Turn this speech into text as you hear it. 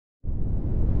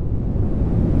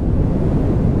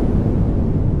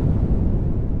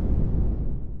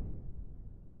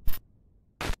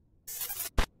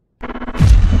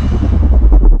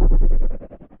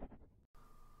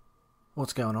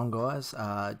What's going on, guys?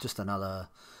 Just another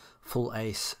full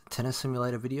ace tennis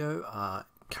simulator video.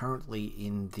 Currently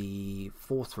in the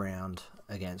fourth round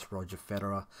against Roger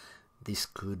Federer. This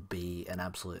could be an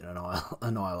absolute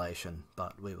annihilation,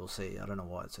 but we will see. I don't know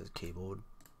why it says keyboard.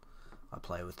 I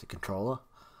play with the controller.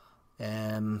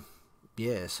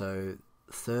 Yeah, so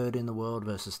third in the world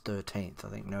versus 13th. I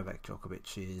think Novak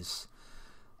Djokovic is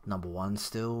number one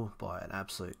still by an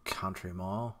absolute country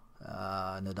mile.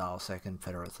 Nadal second,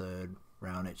 Federer third,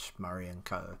 Raonic, Murray and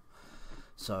Co.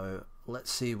 So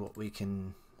let's see what we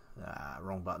can,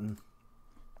 wrong button.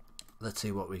 Let's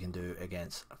see what we can do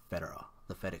against Federer,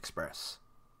 the Fed Express.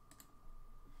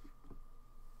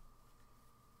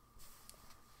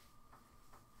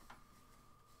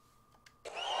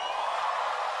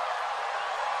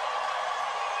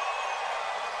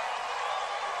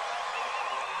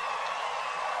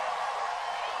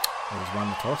 He's won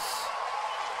the toss.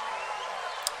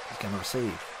 He's going to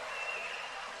receive.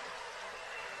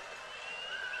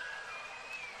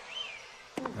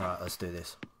 Alright, let's do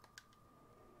this.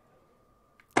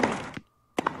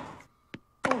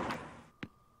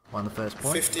 Won the first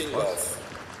point. 15 love.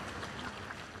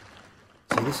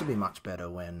 See, this would be much better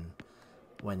when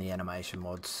the animation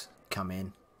mods come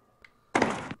in.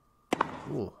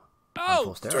 Ooh.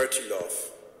 Oh! 30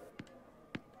 love.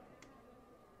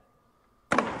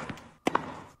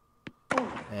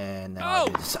 And then I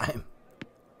do the same.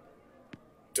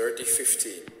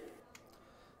 30-15.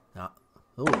 No.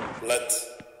 Ooh. Let.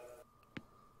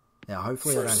 Now,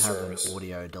 hopefully I don't have an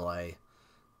audio delay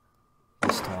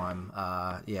this time.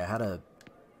 Yeah, I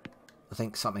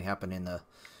think something happened in the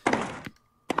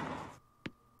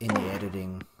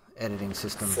editing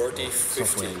system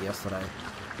software yesterday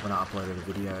when I uploaded a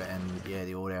video, and yeah,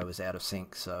 the audio was out of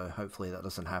sync. So hopefully that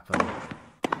doesn't happen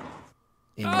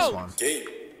in this one. Game.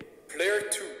 Player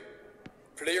 2.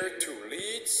 Player 2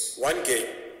 leads. 1 game.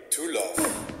 2 love.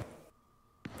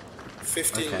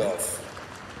 15 love.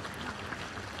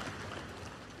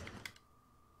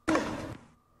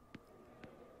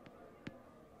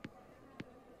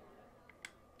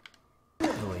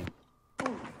 Really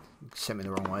sent me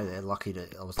the wrong way there. I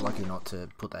was lucky not to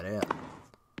put that out.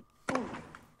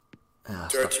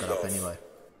 Stuffed that up anyway.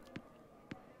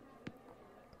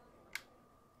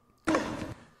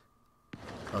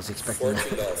 I was expecting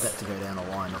that to go down a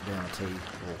line, not down a tee,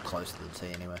 or close to the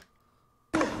tee anyway.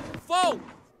 Foul!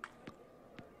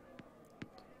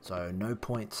 So no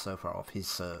points so far off his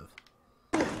serve.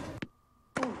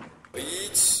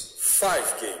 Leads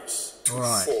 5 games.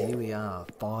 Alright, here we are,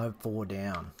 5-4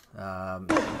 down.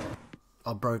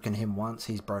 I've broken him once,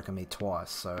 he's broken me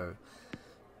twice, so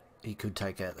he could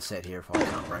take out the set here if I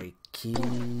can't break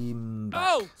him back.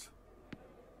 Out!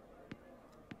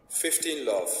 15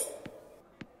 love.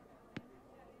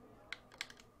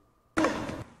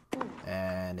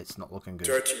 And it's not looking good.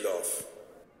 30 love.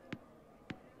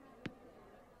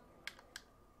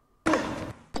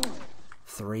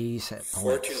 3 set points.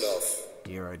 40 love.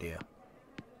 Dear oh dear.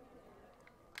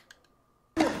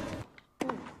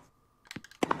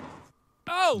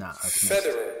 Oh! Nah,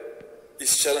 Federer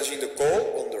is challenging the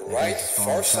goal on the right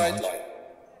far sideline.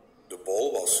 The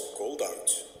ball was called out.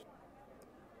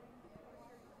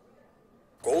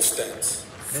 Goal stand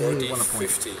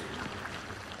 40-15.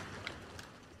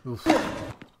 Oof.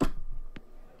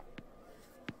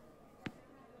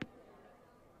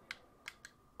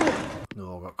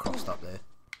 No, I got crossed up there.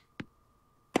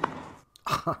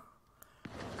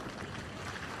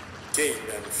 Game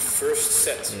and first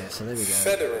set. Yeah, so there we go.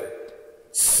 Federer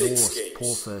 6 games.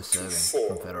 Poor first serving 4.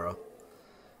 from Federer.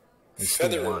 He's still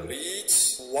Federer won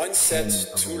leads 1 set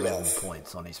 10 of 2 11 love.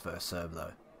 points on his first serve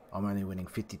though. I'm only winning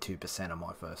 52% on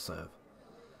my first serve.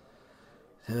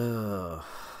 Ugh.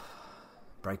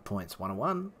 Break points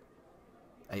 1-1.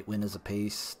 8 winners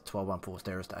apiece. 12-1 forced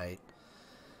errors to 8.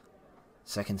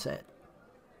 Second set.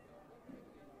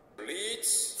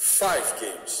 Leads 5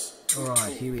 games. 2-2.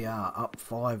 Alright, here we are, up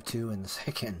 5-2 in the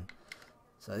second.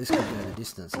 So this could go the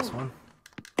distance, this one.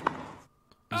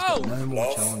 He's got no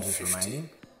more challenges 50. remaining.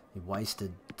 He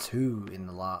wasted 2 in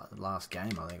the last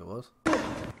game, I think it was.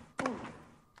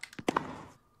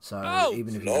 So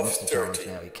even if he wants to challenge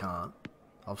now, he can't.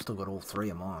 I've still got all 3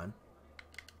 of mine.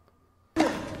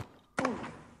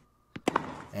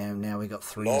 And now we got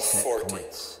 3 set 40.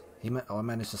 points. I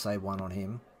managed to save 1 on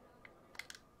him.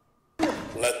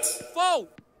 Let. Foul!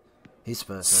 His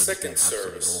first serve has been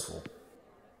absolutely service. awful.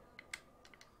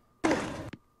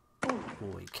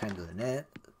 Oh, he came to the net.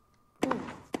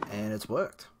 And it's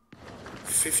worked.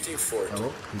 15-40.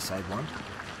 Oh, he saved 1.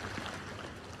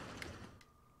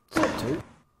 Saved 2.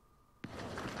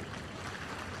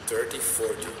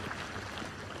 30-40.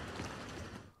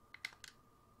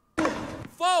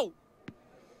 Fault.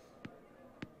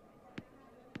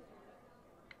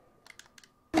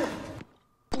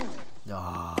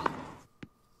 Ah,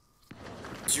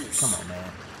 Deuce. come on,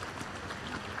 man.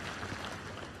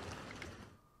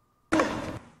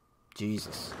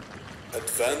 Jesus.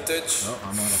 Advantage. Oh, I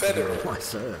might have to get Federer. off my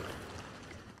serve.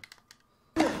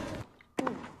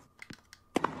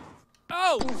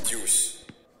 Oh. Deuce.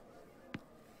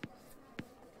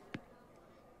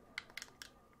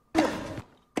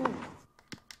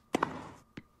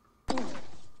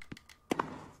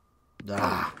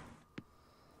 Ah.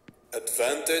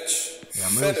 Advantage. Yeah,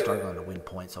 I'm really Federer. struggling to win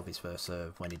points off his first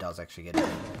serve when he does actually get it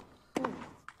in.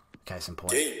 Case in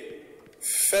point. Game.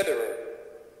 Federer.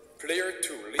 Player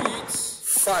 2 leads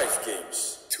 5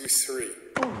 games to 3.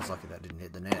 I was lucky that didn't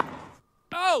hit the net.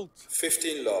 Out.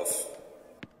 15 love.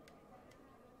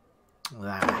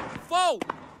 Ah. Fault.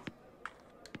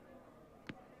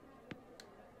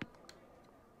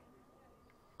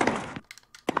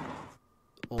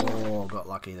 Oh, got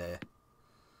lucky there.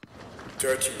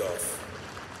 30 love.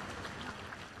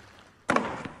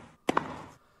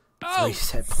 3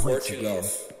 set points 40 again.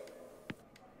 love.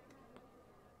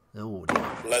 Oh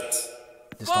dear. Let.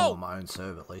 This time on my own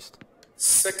serve at least.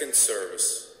 Second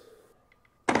service.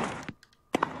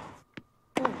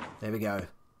 There we go.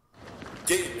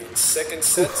 Game. Second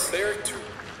set. Player 2.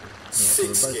 Yeah,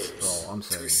 6 so we're games both, well, I'm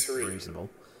to serving 3. reasonable.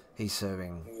 He's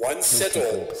serving 1 set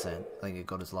all. 54%. I think it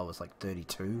got as low as like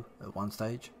 32 at one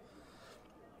stage.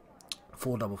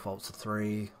 4 double faults to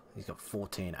 3. He's got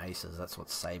 14 aces. That's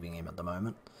what's saving him at the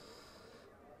moment.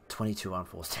 22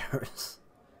 unforced errors.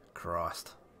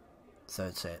 Christ.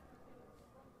 Third set.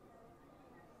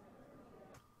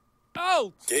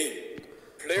 Out. Game.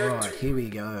 Player Alright, 2. here we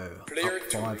go. Player Up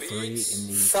 2 5-3 in leads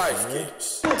the 5 third.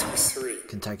 games to 3.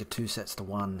 Can take a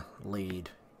 2-1 lead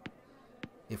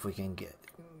if we can get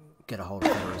a hold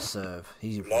of Federer's serve.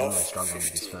 He's really Love struggling with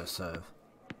his 15. first serve.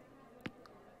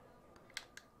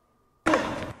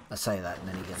 I say that and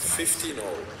then he gets an ace. 15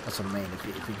 all. That's what I mean. If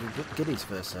he could get his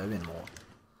first serve in more,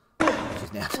 which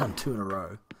he's now done 2 in a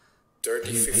row,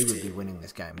 Dirty he would be 15. winning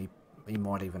this game. He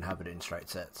might even have it in straight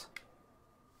sets.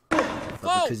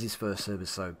 But because his first serve is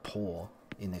so poor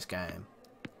in this game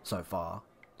so far,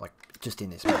 like just in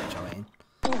this match, I mean,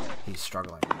 he's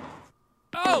struggling.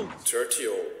 Out. 30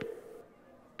 all.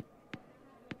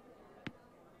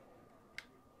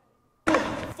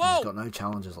 He's Fault. got no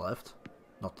challenges left.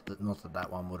 Not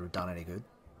that one would have done any good.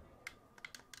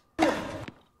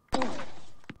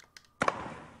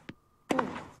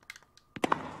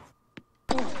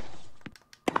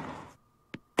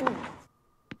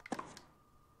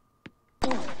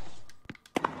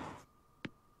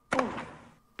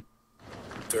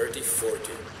 Dirty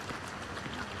 40.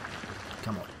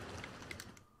 Come on.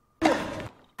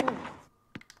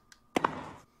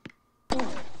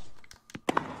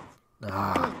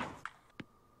 Ah,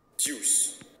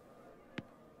 Deuce.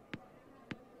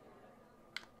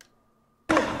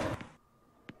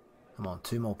 come on,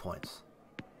 2 more points.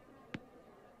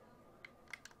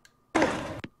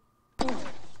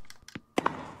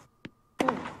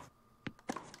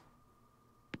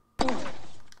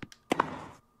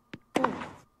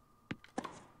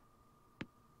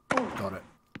 Got it.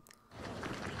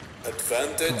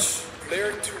 Advantage.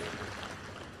 Player 2.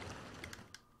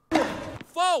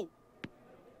 Fault.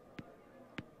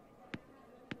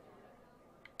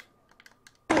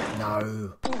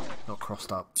 No, got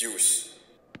crossed up. Deuce.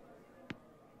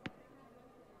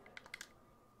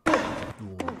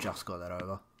 Ooh, just got that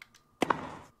over.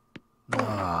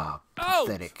 Ah, Out.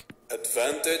 pathetic.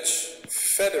 Advantage.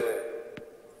 Federer.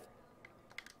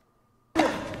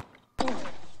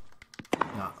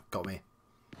 Nah, got me.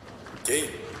 Game.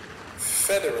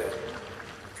 Federer.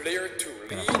 Player 2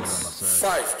 Gonna have to leads learn my serve.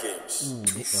 5 games Ooh,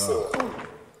 to ni- 4.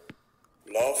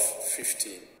 Love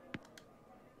 15.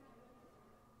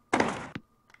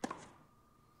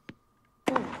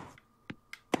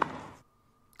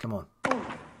 Come on.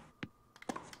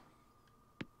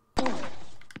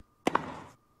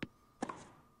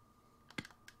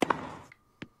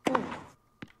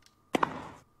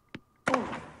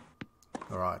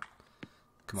 Alright.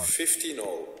 Come on. 15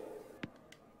 all.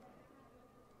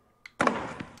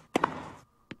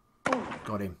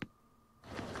 Got him.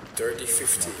 Dirty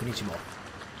 15. Finish him off.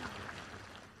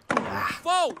 Ah,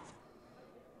 Fault.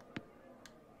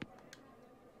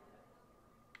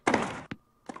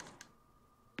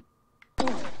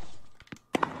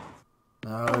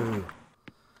 no. Come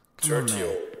on, 30 man.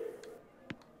 all.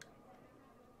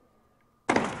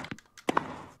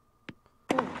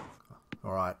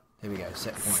 Alright, here we go.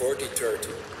 Set point.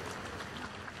 40-30.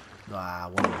 Ah, I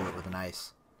want to do it with an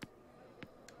ace.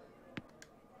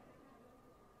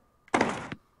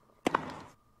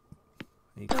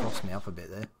 He crossed me up a bit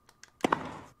there.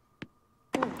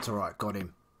 It's alright, got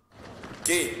him.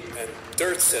 Game and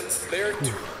third set. Player 2.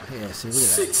 Yeah, see, look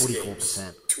at that.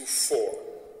 44%. To 4.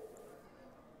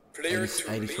 Player 2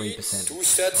 83%. 2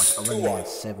 sets Like to 1.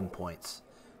 7 points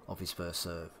off his first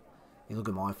serve. You look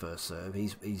at my first serve,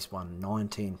 he's won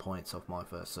 19 points off my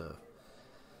first serve.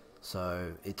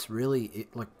 So it's really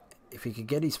like if he could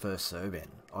get his first serve in,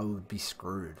 I would be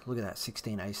screwed. Look at that,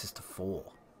 16 aces to 4.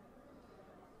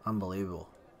 Unbelievable.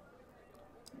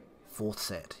 Fourth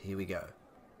set, here we go.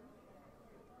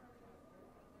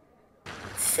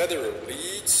 Federer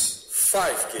leads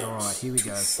 5 games. Alright, here we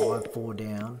go. 5-4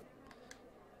 down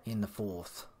in the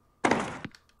fourth.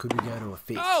 Could we go to a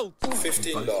fifth? Out!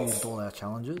 15 We've both love. used all our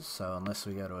challenges, so unless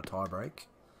we go to a tie break,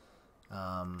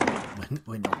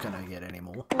 we're not going to get any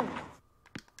more.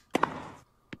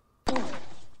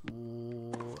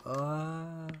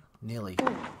 Ooh, nearly.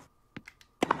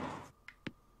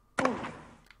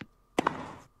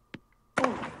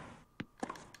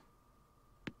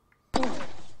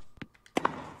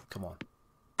 Come on.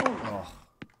 Oh.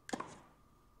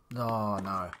 Oh,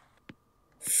 no.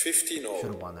 15 all.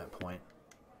 Should have won that point.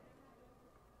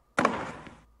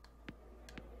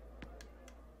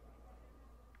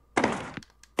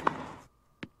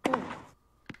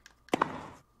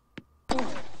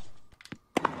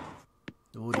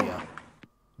 Oh dear.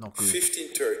 Not good.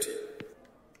 15-30.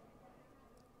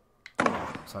 I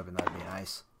was hoping that'd be an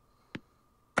ace.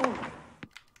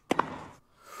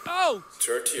 Out!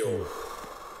 30 all.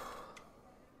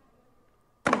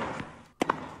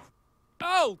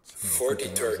 Out!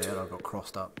 40-30. I got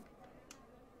crossed up.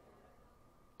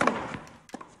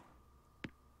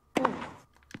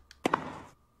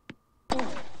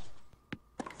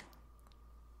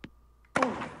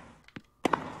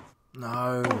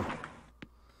 No.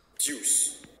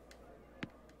 Deuce.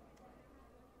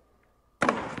 Oof,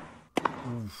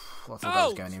 I thought that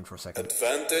was going in for a second.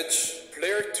 Advantage.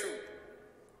 Player 2.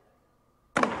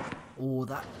 Oh,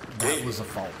 that was a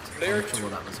fault. Player I'm sure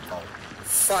that was a fault.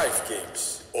 5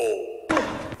 games. All.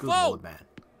 Good Fault. lord, man.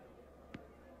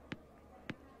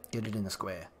 Get it in the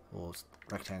square or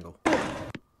rectangle. Oh,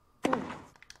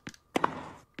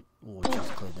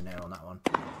 just cleared the net on that one.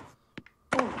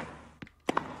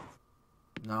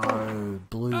 No,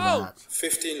 blew that.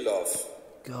 15 love.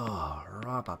 God,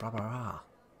 rah, bah, bah, bah, rah.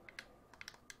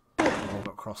 All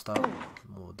got crossed up.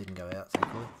 Or didn't go out,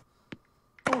 thankfully.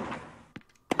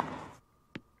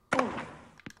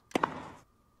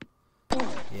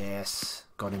 Yes,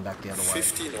 got him back the other way.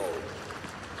 15 all.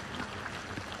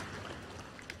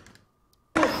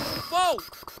 Fault!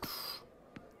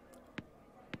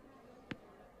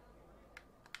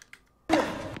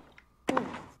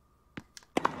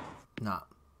 Nah,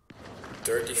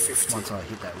 30-15. once I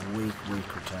hit that weak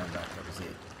return back, that was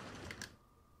it.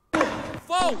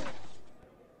 Fault!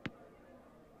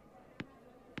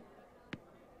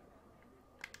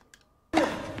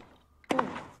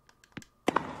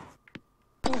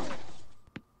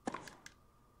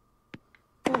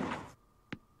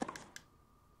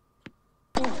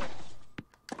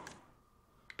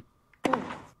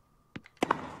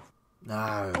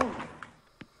 No.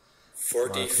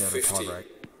 40-15.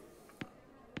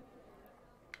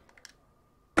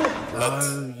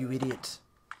 No, you idiot.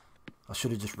 I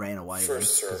should have just ran away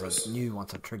First because service. I knew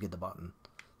once I triggered the button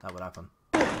that would happen.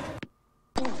 Oh,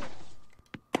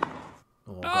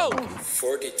 I got lucky.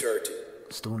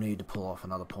 40-30. Still need to pull off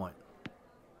another point.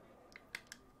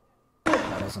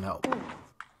 That doesn't help.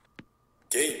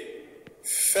 Game.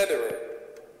 Federer.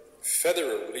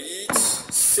 Federer leads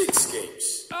 6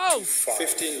 games. Out!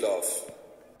 15 love.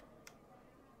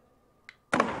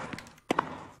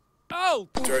 Out!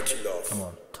 30 love. Come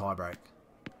on, tie break.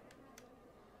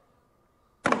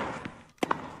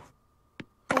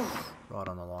 Right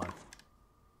on the line.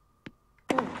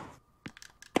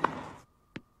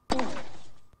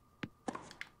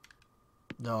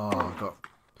 Oh, I got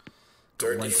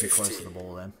way too close to the 30-15.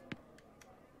 ball then.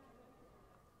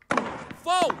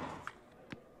 Fault!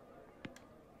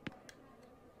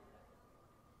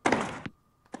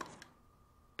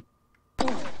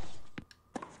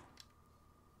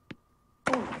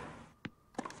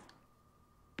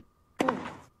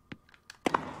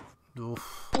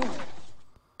 Oof.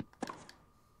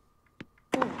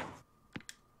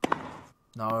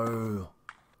 No.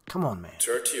 Come on, man.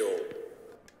 30 all.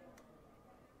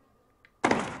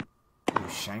 You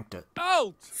shanked it.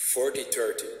 Out!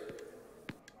 40-30.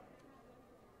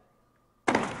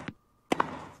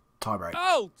 Tie break.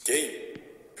 Out! Game.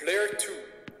 Player 2.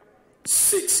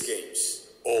 6 games.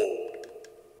 All.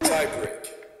 Tiebreak.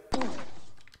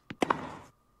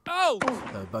 Out!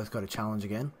 They both got a challenge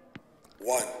again.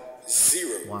 1.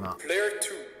 0. One up. Player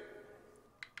 2.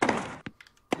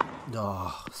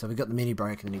 Oh, so we got the mini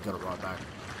break and then he got it right back.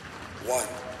 1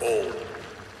 all.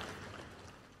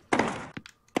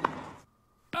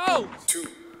 Out! 2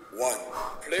 1.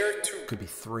 Player 2. Could be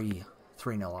 3-0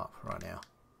 up right now.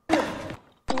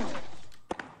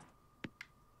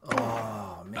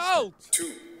 Oh, missed it. Out!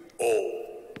 2 all.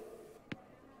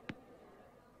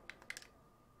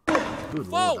 Good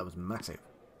lord, that was massive.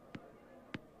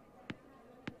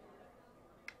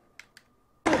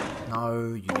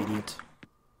 No, you idiot.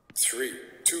 3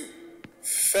 2.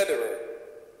 Federer.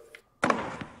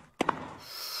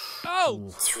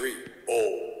 Out! 3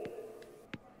 all.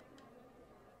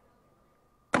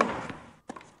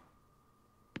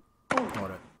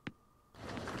 Got it.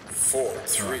 4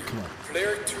 3. Alright, come on.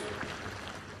 Player 2.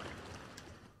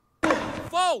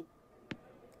 Fault!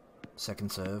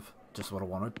 Second serve, just what I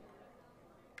wanted.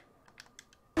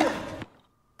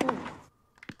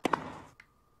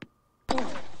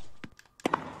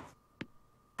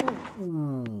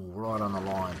 Ooh, right on the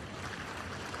line.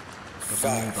 Got the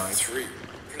mini 5 break. 3.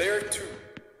 Player 2.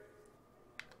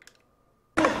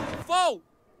 Fault!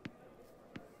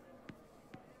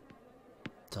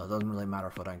 So it doesn't really matter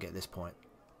if I don't get this point.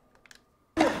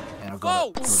 And I've got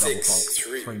it to a double 6 fault.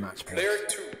 3. 3 match points. Player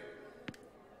 2.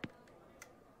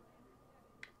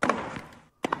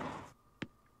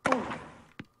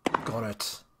 Got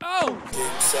it. Out!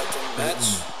 Game set and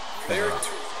match. Player 2.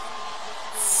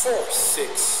 4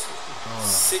 6.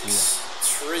 6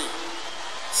 3.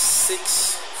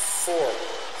 6 4.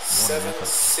 7 effort.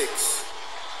 6.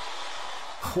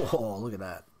 Oh, look at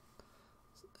that.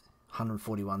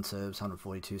 141 serves,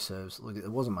 142 serves. Look, there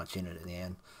wasn't much in it in the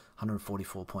end.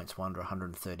 144 points won to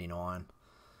 139.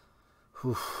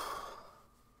 Whew.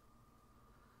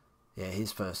 Yeah,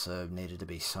 his first serve needed to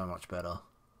be so much better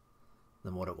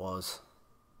than what it was.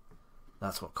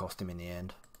 That's what cost him in the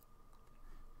end.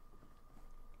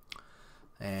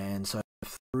 And so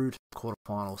through to the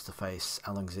quarterfinals to face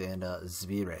Alexander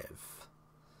Zverev.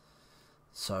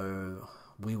 So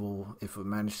we will, if we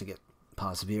manage to get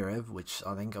past Zverev, which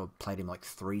I think I've played him like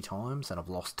 3 times and I've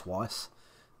lost twice.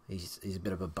 He's a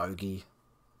bit of a bogey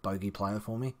player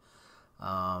for me.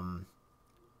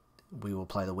 We will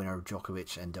play the winner of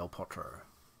Djokovic and Del Potro.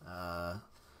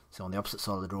 So on the opposite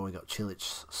side of the draw, we got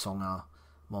Cilic, Songer,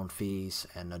 Monfils,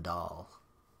 and Nadal.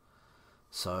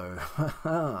 So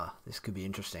this could be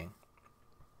interesting.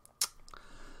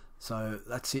 So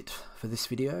that's it for this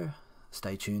video.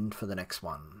 Stay tuned for the next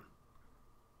one.